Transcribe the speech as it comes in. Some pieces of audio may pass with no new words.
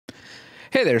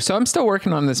Hey there, so I'm still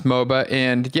working on this MOBA,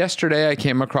 and yesterday I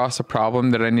came across a problem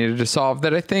that I needed to solve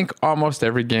that I think almost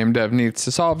every game dev needs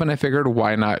to solve, and I figured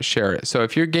why not share it. So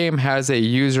if your game has a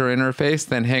user interface,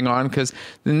 then hang on, because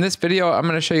in this video I'm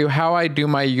going to show you how I do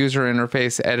my user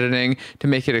interface editing to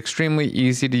make it extremely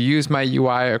easy to use my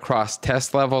UI across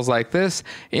test levels like this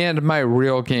and my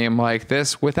real game like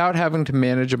this without having to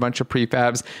manage a bunch of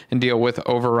prefabs and deal with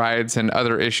overrides and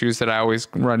other issues that I always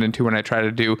run into when I try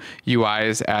to do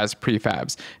UIs as prefabs.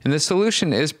 And the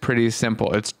solution is pretty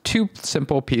simple. It's two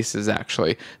simple pieces,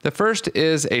 actually. The first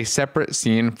is a separate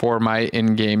scene for my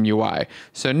in-game UI.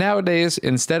 So nowadays,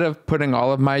 instead of putting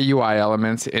all of my UI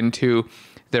elements into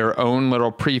their own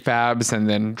little prefabs and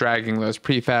then dragging those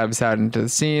prefabs out into the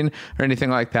scene or anything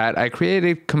like that, I create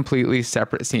a completely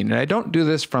separate scene. And I don't do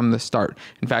this from the start.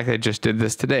 In fact, I just did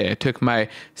this today. I took my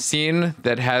scene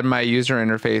that had my user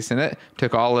interface in it,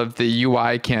 took all of the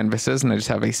UI canvases, and I just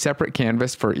have a separate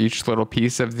canvas for each little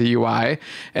piece of the UI.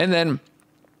 And then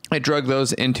I drug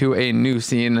those into a new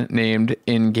scene named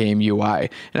in-game UI.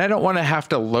 And I don't want to have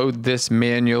to load this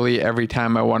manually every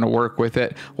time I want to work with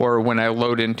it or when I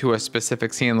load into a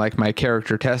specific scene like my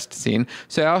character test scene.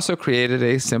 So I also created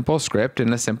a simple script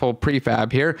and a simple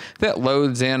prefab here that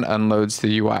loads and unloads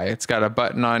the UI. It's got a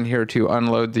button on here to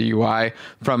unload the UI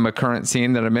from a current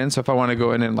scene that I'm in. So if I want to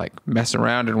go in and like mess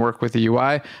around and work with the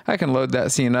UI, I can load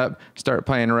that scene up, start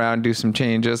playing around, do some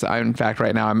changes. In fact,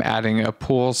 right now I'm adding a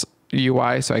pools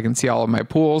UI so I can see all of my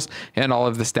pools and all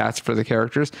of the stats for the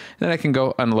characters. Then I can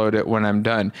go unload it when I'm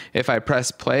done. If I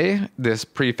press play, this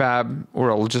prefab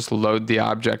will just load the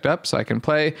object up so I can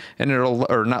play, and it'll,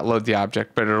 or not load the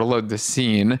object, but it'll load the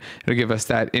scene. It'll give us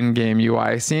that in-game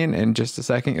UI scene. In just a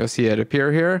second, you'll see it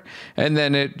appear here, and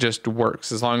then it just works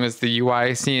as long as the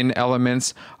UI scene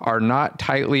elements are not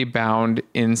tightly bound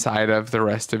inside of the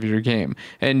rest of your game.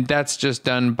 And that's just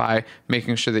done by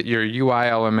making sure that your UI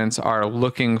elements are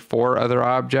looking for other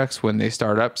objects when they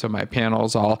start up. So my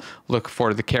panels all look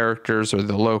for the characters or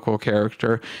the local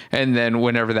character. And then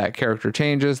whenever that character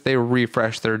changes, they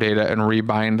refresh their data and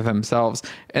rebind themselves.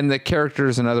 And the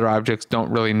characters and other objects don't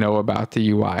really know about the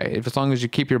UI. As long as you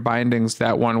keep your bindings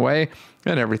that one way,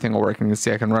 then everything will work. And you can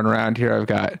see I can run around here. I've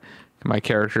got my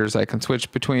characters I can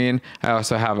switch between. I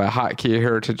also have a hotkey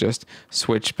here to just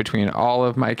switch between all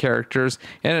of my characters,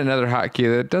 and another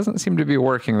hotkey that doesn't seem to be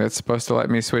working that's supposed to let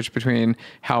me switch between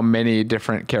how many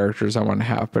different characters I want to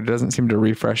have, but it doesn't seem to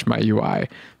refresh my UI.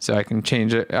 So I can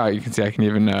change it. Oh, you can see I can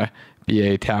even be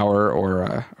a tower or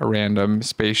a random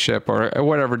spaceship or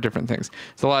whatever different things.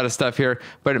 It's a lot of stuff here,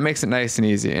 but it makes it nice and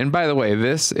easy. And by the way,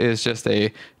 this is just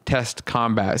a test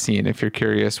combat scene. If you're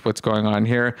curious what's going on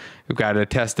here, we've got a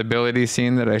test ability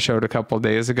scene that I showed a couple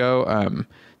days ago.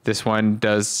 This one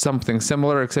does something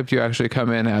similar, except you actually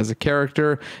come in as a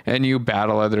character and you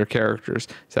battle other characters.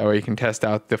 So that way you can test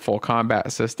out the full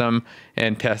combat system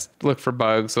and look for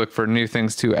bugs, look for new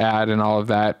things to add and all of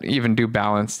that. Even do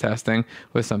balance testing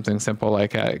with something simple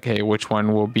like, okay, which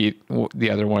one will beat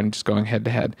the other one just going head to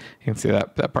head. You can see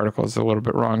that particle is a little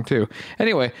bit wrong too.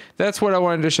 Anyway, that's what I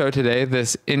wanted to show today,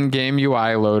 this in-game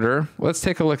UI loader. Let's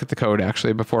take a look at the code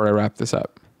actually before I wrap this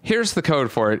up. Here's the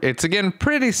code for it. It's, again,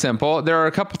 pretty simple. There are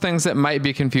a couple things that might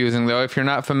be confusing, though. If you're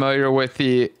not familiar with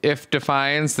the if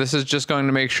defines, this is just going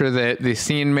to make sure that the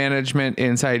scene management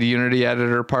inside Unity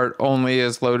editor part only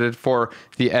is loaded for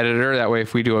the editor. That way,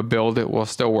 if we do a build, it will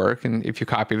still work. And if you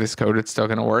copy this code, it's still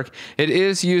going to work. It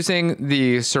is using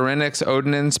the Serenix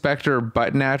Odin Inspector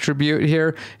button attribute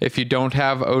here. If you don't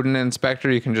have Odin Inspector,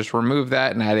 you can just remove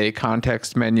that and add a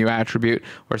context menu attribute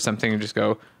or something and just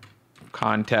go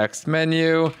context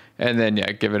menu, and then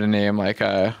give it a name like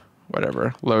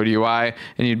whatever, load UI,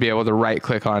 and you'd be able to right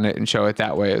click on it and show it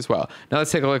that way as well. Now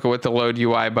let's take a look at what the load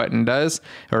UI button does,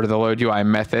 or the load UI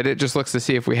method. It just looks to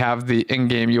see if we have the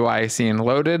in-game UI scene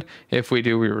loaded. If we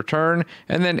do, we return.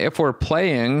 And then if we're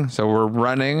playing, so we're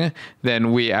running,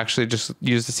 then we actually just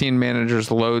use the scene manager's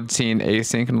load scene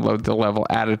async and load the level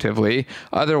additively.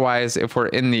 Otherwise, if we're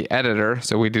in the editor,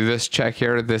 so we do this check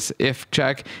here, this if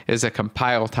check is a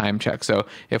compile time check. So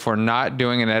if we're not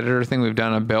doing an editor thing, we've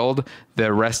done a build,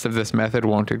 the rest of this method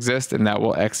won't exist and that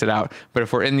will exit out. But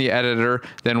if we're in the editor,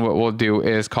 then what we'll do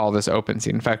is call this open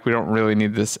scene. In fact, we don't really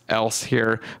need this else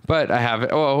here, but I have it.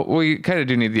 Oh, we kind of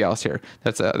do need the else here.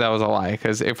 That was a lie,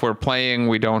 because if we're playing,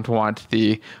 we don't want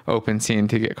the open scene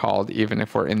to get called even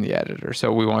if we're in the editor.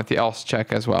 So we want the else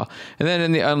check as well. And then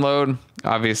in the unload,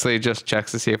 obviously just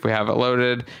checks to see if we have it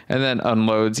loaded, and then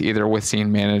unloads either with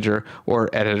scene manager or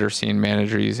editor scene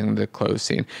manager using the close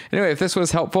scene. Anyway, if this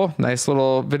was helpful, nice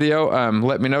little video,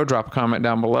 let me know. drop a comment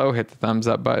down below, hit the thumbs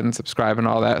up button, subscribe, and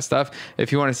all that stuff.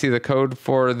 If you want to see the code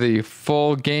for the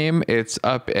full game, it's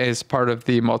up as part of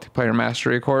the multiplayer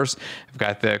mastery course. I've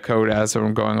got the code as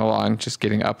I'm going along, just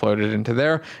getting uploaded into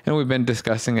there. And we've been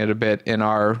discussing it a bit in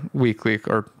our weekly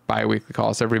or bi-weekly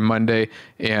calls every Monday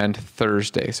and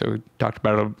Thursday. So we talked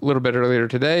about it a little bit earlier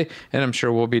today, and I'm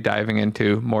sure we'll be diving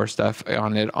into more stuff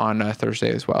on it on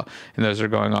Thursday as well. And those are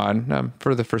going on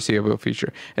for the foreseeable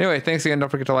future. Anyway, thanks again. Don't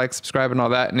forget to like, subscribe, and all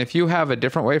that. And if you have a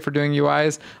different way for doing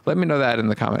UIs, let me know that in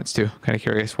the comments too. Kind of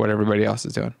curious what everybody else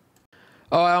is doing.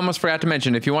 Oh, I almost forgot to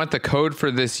mention, if you want the code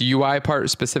for this UI part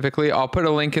specifically, I'll put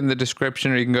a link in the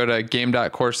description, or you can go to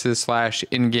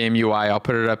game.courses/in-game UI. I'll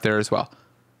put it up there as well.